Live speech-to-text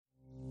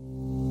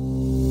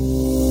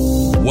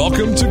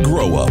Welcome to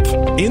Grow Up,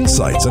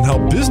 insights on how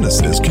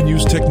businesses can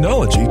use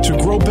technology to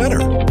grow better.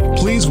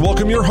 Please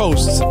welcome your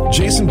hosts,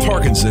 Jason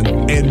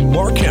Parkinson and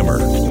Mark Hemmer.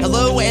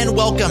 Hello and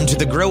welcome to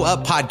the Grow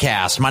Up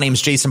podcast. My name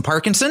is Jason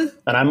Parkinson.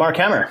 And I'm Mark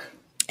Hemmer.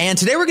 And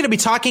today we're going to be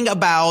talking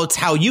about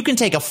how you can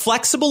take a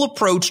flexible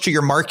approach to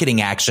your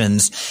marketing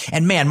actions.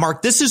 And man,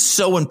 Mark, this is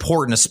so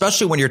important,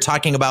 especially when you're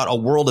talking about a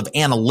world of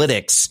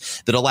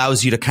analytics that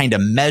allows you to kind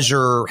of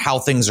measure how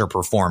things are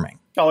performing.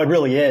 Oh, it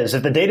really is.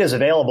 If the data is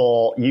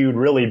available, you'd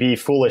really be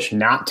foolish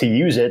not to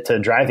use it to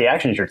drive the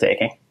actions you're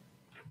taking.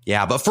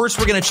 Yeah, but first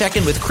we're going to check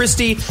in with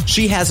Christy.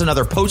 She has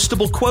another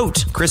postable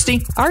quote.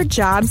 Christy? Our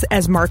jobs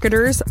as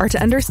marketers are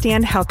to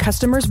understand how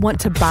customers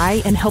want to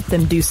buy and help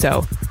them do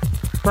so.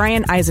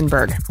 Brian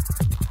Eisenberg.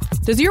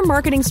 Does your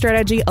marketing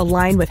strategy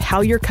align with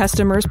how your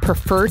customers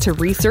prefer to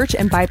research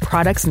and buy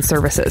products and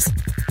services?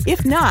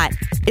 If not,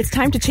 it's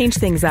time to change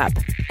things up.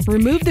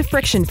 Remove the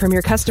friction from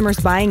your customers'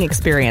 buying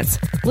experience.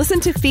 Listen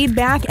to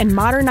feedback and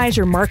modernize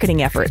your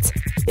marketing efforts.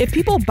 If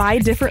people buy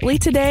differently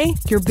today,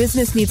 your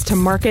business needs to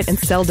market and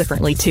sell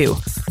differently too.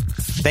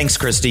 Thanks,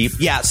 Christy.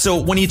 Yeah,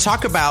 so when you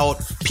talk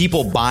about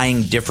people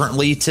buying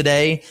differently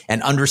today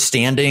and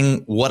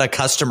understanding what a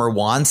customer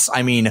wants,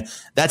 I mean,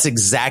 that's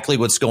exactly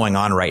what's going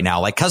on right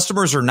now. Like,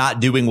 customers are not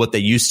doing what they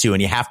used to,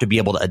 and you have to be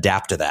able to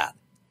adapt to that.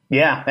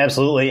 Yeah,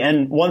 absolutely.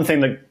 And one thing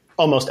that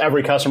almost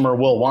every customer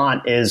will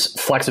want is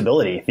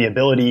flexibility, the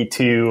ability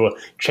to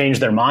change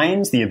their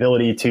minds, the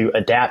ability to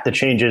adapt to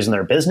changes in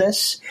their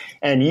business.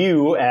 And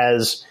you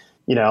as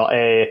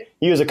a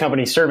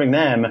company serving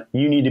them,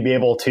 you need to be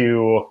able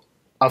to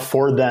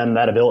afford them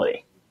that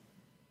ability.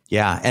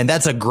 Yeah, and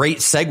that's a great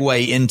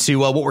segue into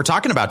what we're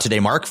talking about today,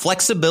 Mark.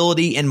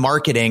 Flexibility in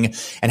marketing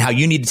and how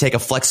you need to take a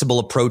flexible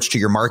approach to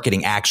your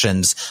marketing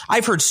actions.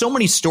 I've heard so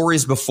many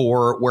stories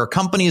before where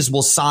companies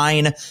will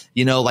sign,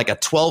 like a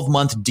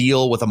 12-month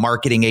deal with a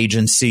marketing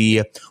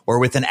agency or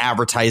with an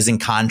advertising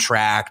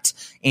contract.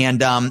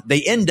 And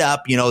they end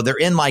up, they're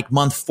in like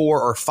month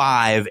 4 or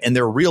 5 and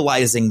they're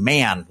realizing,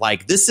 man,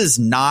 like this is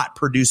not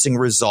producing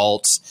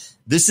results.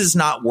 This is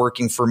not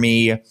working for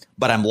me,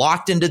 but I'm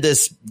locked into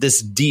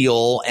this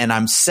deal and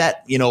I'm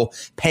set,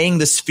 paying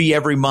this fee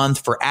every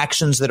month for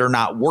actions that are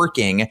not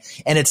working.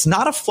 And it's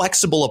not a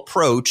flexible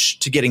approach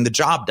to getting the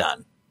job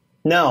done.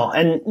 No,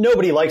 and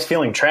nobody likes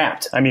feeling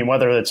trapped. I mean,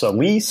 whether it's a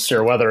lease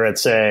or whether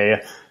it's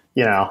whether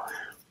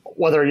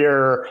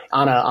you're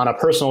on a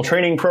personal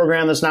training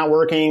program that's not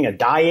working, a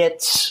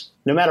diet,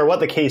 no matter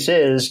what the case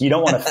is, you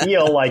don't want to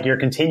feel like you're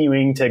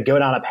continuing to go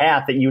down a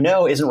path that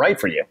isn't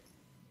right for you.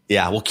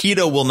 Yeah, well,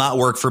 keto will not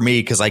work for me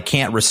because I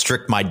can't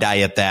restrict my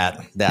diet that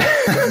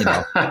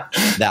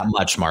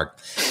much, Mark.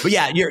 But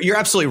yeah, you're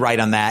absolutely right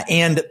on that.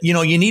 And,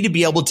 you need to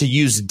be able to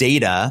use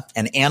data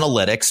and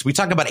analytics. We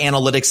talk about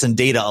analytics and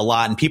data a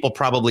lot, and people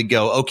probably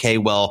go, okay,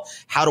 well,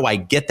 how do I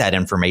get that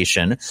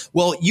information?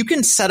 Well, you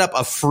can set up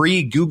a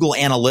free Google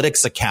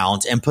Analytics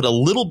account and put a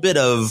little bit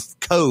of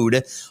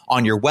code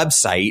on your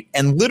website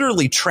and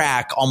literally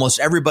track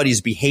almost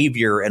everybody's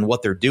behavior and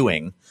what they're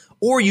doing.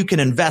 Or you can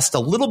invest a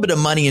little bit of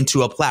money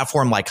into a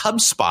platform like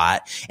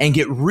HubSpot and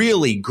get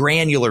really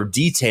granular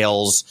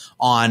details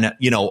on,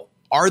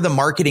 are the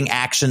marketing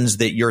actions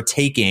that you're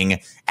taking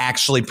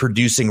actually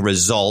producing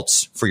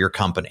results for your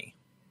company?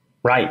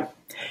 Right.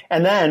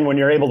 And then when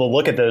you're able to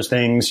look at those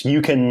things,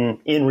 you can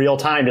in real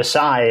time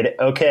decide,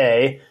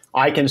 okay,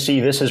 I can see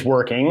this is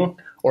working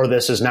or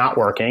this is not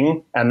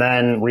working, and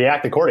then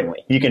react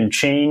accordingly. You can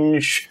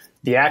change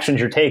the actions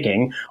you're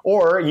taking,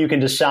 or you can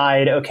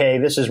decide, okay,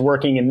 this is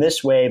working in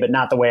this way, but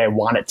not the way I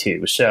want it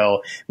to.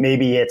 So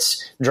maybe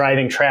it's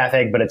driving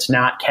traffic, but it's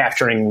not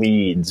capturing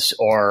leads,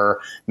 or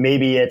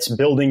maybe it's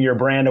building your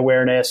brand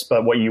awareness,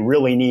 but what you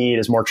really need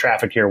is more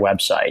traffic to your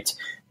website.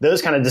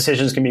 Those kind of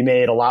decisions can be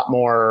made a lot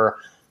more,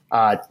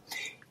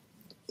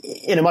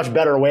 in a much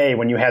better way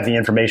when you have the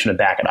information to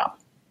back it up.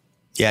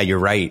 Yeah, you're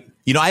right.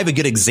 I have a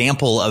good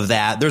example of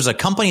that. There's a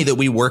company that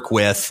we work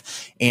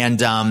with, and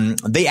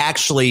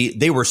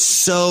they were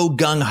so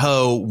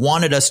gung-ho,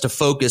 wanted us to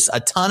focus a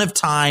ton of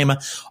time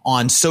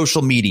on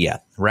social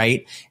media,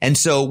 right? And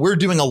so we're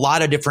doing a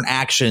lot of different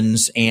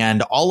actions,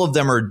 and all of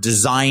them are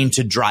designed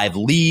to drive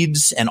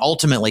leads and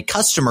ultimately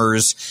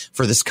customers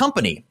for this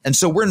company. And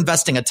so we're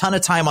investing a ton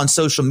of time on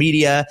social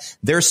media.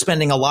 They're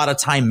spending a lot of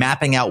time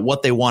mapping out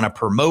what they want to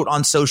promote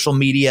on social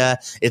media.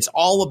 It's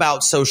all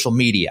about social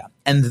media.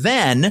 And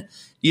then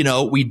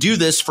we do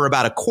this for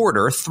about a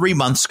quarter, 3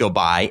 months go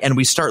by, and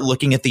we start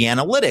looking at the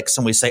analytics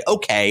and we say,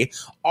 okay,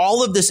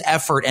 all of this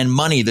effort and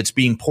money that's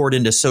being poured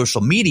into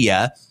social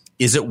media,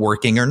 is it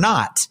working or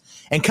not?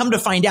 And come to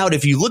find out,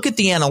 if you look at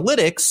the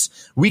analytics,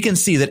 we can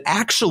see that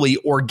actually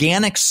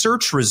organic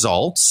search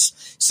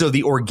results, so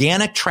the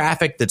organic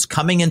traffic that's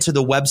coming into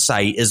the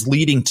website, is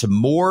leading to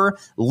more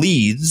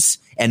leads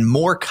and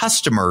more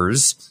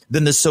customers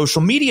than the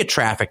social media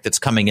traffic that's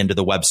coming into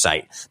the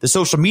website. The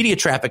social media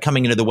traffic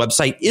coming into the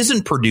website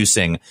isn't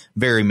producing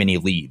very many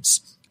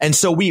leads. And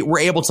so we were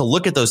able to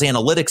look at those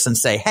analytics and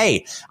say,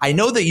 hey, I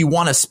know that you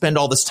want to spend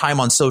all this time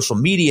on social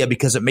media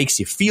because it makes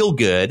you feel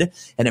good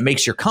and it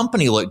makes your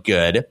company look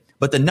good.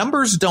 but the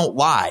numbers don't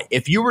lie.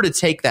 If you were to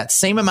take that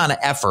same amount of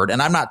effort,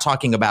 and I'm not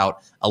talking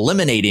about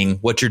eliminating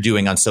what you're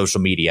doing on social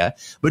media,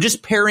 but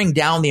just paring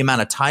down the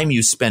amount of time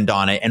you spend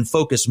on it and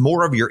focus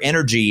more of your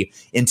energy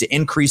into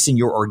increasing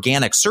your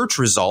organic search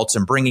results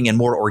and bringing in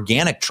more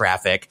organic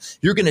traffic,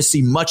 you're going to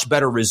see much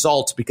better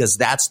results because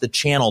that's the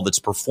channel that's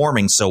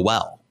performing so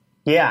well.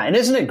 Yeah. And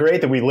isn't it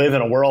great that we live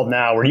in a world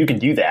now where you can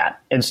do that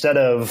instead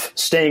of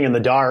staying in the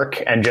dark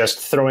and just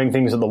throwing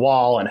things at the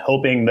wall and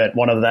hoping that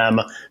one of them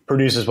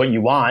produces what you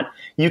want?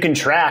 You can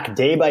track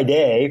day by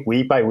day,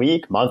 week by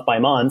week, month by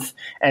month,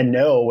 and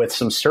know with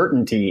some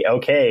certainty,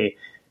 okay,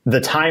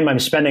 the time I'm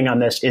spending on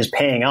this is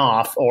paying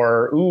off,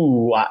 or,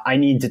 ooh, I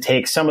need to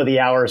take some of the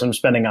hours I'm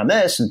spending on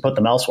this and put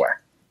them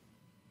elsewhere.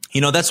 You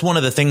know, that's one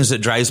of the things that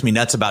drives me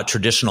nuts about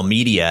traditional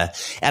media.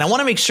 And I want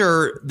to make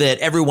sure that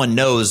everyone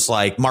knows,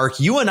 like, Mark,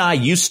 you and I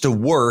used to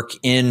work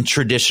in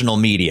traditional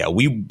media.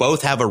 We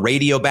both have a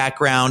radio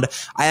background.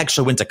 I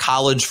actually went to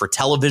college for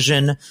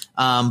television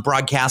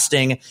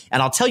broadcasting.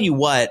 And I'll tell you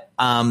what,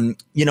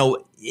 you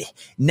know,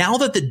 now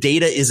that the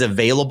data is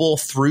available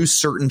through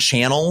certain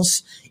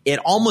channels, it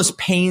almost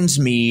pains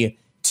me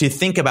to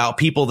think about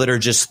people that are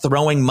just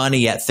throwing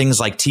money at things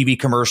like TV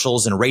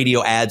commercials and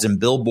radio ads and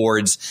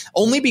billboards,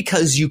 only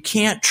because you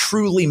can't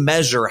truly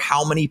measure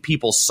how many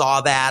people saw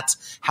that,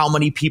 how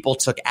many people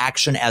took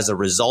action as a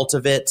result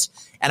of it.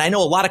 And I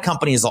know a lot of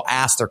companies will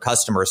ask their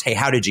customers, hey,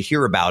 how did you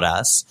hear about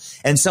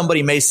us? And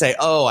somebody may say,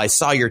 oh, I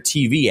saw your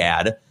TV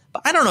ad.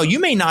 But I don't know,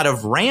 you may not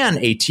have ran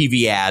a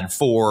TV ad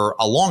for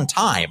a long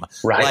time.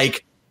 Right.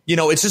 Like, you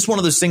know, it's just one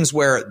of those things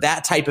where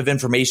that type of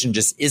information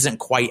just isn't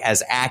quite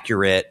as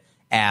accurate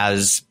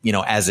as, you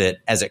know, as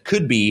it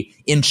could be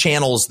in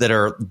channels that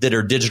are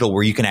digital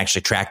where you can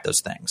actually track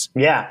those things.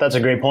 Yeah, that's a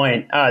great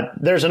point.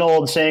 There's an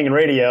old saying in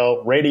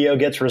radio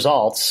gets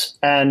results.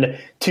 And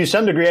to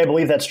some degree, I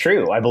believe that's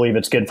true. I believe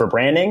it's good for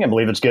branding. I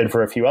believe it's good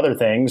for a few other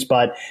things,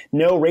 but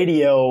no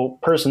radio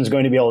person's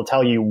going to be able to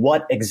tell you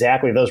what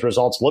exactly those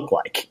results look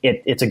like.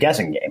 It's a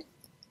guessing game.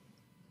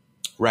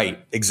 Right,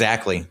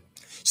 exactly.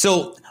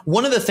 So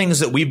one of the things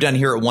that we've done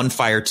here at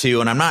OneFire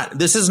too, and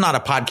this is not a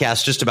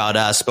podcast just about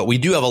us, but we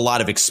do have a lot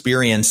of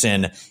experience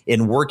in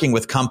working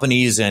with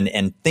companies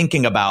and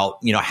thinking about,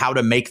 you know, how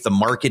to make the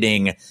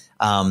marketing,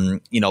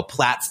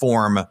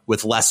 platform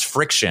with less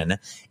friction.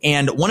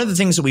 And one of the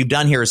things that we've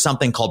done here is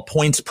something called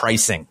points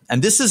pricing.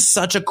 And this is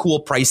such a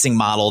cool pricing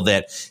model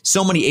that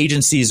so many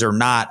agencies are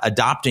not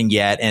adopting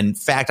yet. In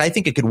fact, I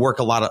think it could work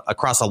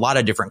across a lot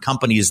of different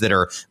companies that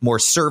are more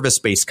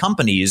service-based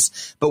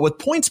companies. But with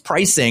points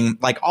pricing,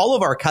 like all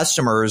of our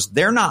customers,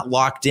 they're not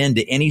locked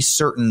into any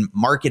certain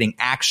marketing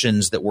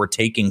actions that we're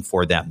taking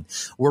for them.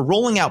 We're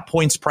rolling out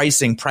points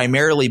pricing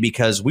primarily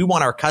because we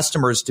want our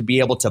customers to be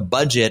able to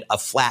budget a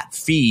flat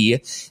fee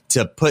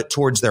to put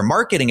towards their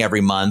marketing every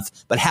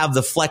month, but have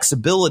the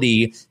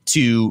flexibility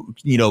to,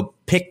 you know,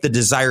 pick the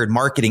desired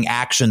marketing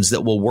actions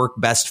that will work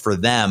best for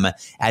them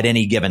at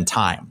any given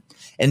time.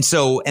 And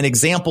so an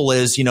example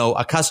is, you know,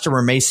 a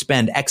customer may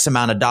spend X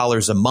amount of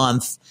dollars a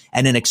month,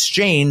 and in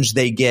exchange,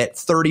 they get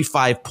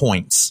 35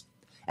 points.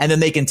 And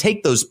then they can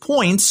take those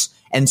points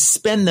and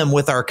spend them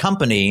with our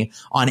company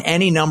on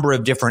any number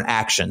of different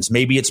actions.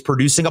 Maybe it's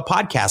producing a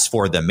podcast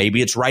for them.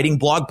 Maybe it's writing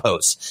blog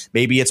posts.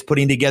 Maybe it's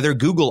putting together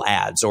Google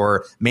ads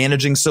or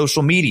managing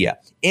social media.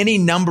 Any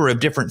number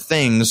of different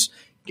things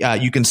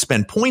you can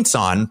spend points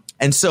on.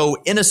 And so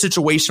in a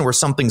situation where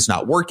something's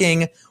not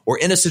working, or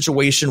in a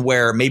situation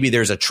where maybe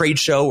there's a trade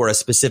show or a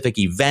specific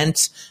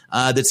event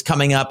that's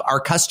coming up, our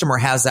customer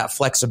has that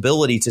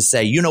flexibility to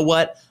say, you know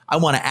what? I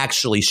want to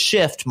actually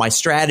shift my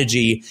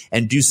strategy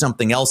and do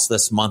something else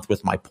this month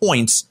with my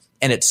points.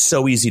 And it's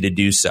so easy to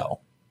do so.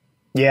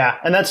 Yeah.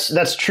 And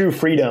that's true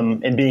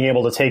freedom in being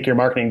able to take your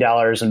marketing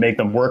dollars and make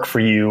them work for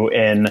you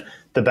in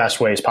the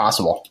best ways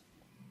possible.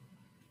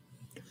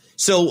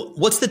 So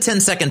what's the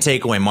 10-second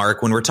takeaway,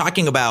 Mark, when we're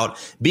talking about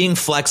being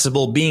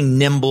flexible, being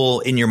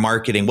nimble in your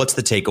marketing? What's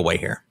the takeaway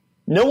here?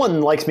 No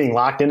one likes being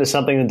locked into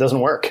something that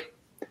doesn't work.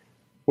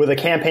 With a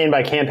campaign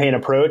by campaign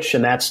approach,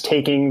 and that's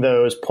taking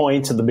those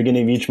points at the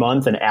beginning of each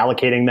month and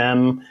allocating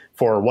them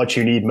for what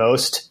you need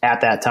most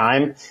at that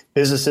time,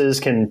 businesses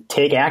can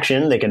take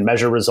action, they can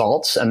measure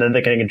results, and then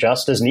they can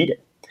adjust as needed.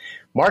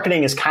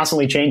 Marketing is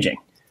constantly changing.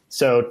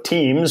 So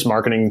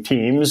marketing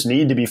teams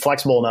need to be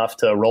flexible enough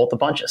to roll with the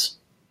punches.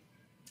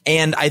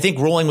 And I think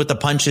rolling with the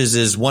punches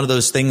is one of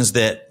those things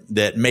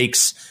that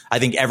makes, I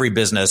think, every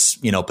business,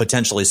 you know,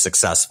 potentially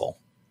successful.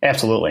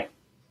 Absolutely.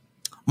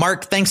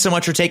 Mark, thanks so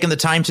much for taking the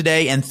time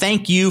today. And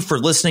thank you for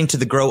listening to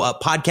the Grow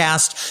Up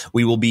podcast.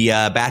 We will be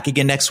back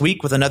again next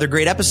week with another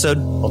great episode.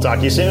 We'll talk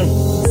to you soon.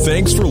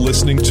 Thanks for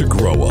listening to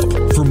Grow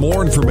Up. For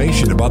more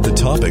information about the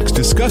topics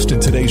discussed in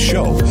today's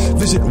show,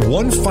 visit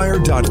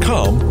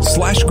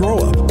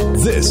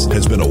onefire.com/growup. This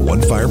has been a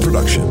OneFire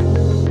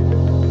production.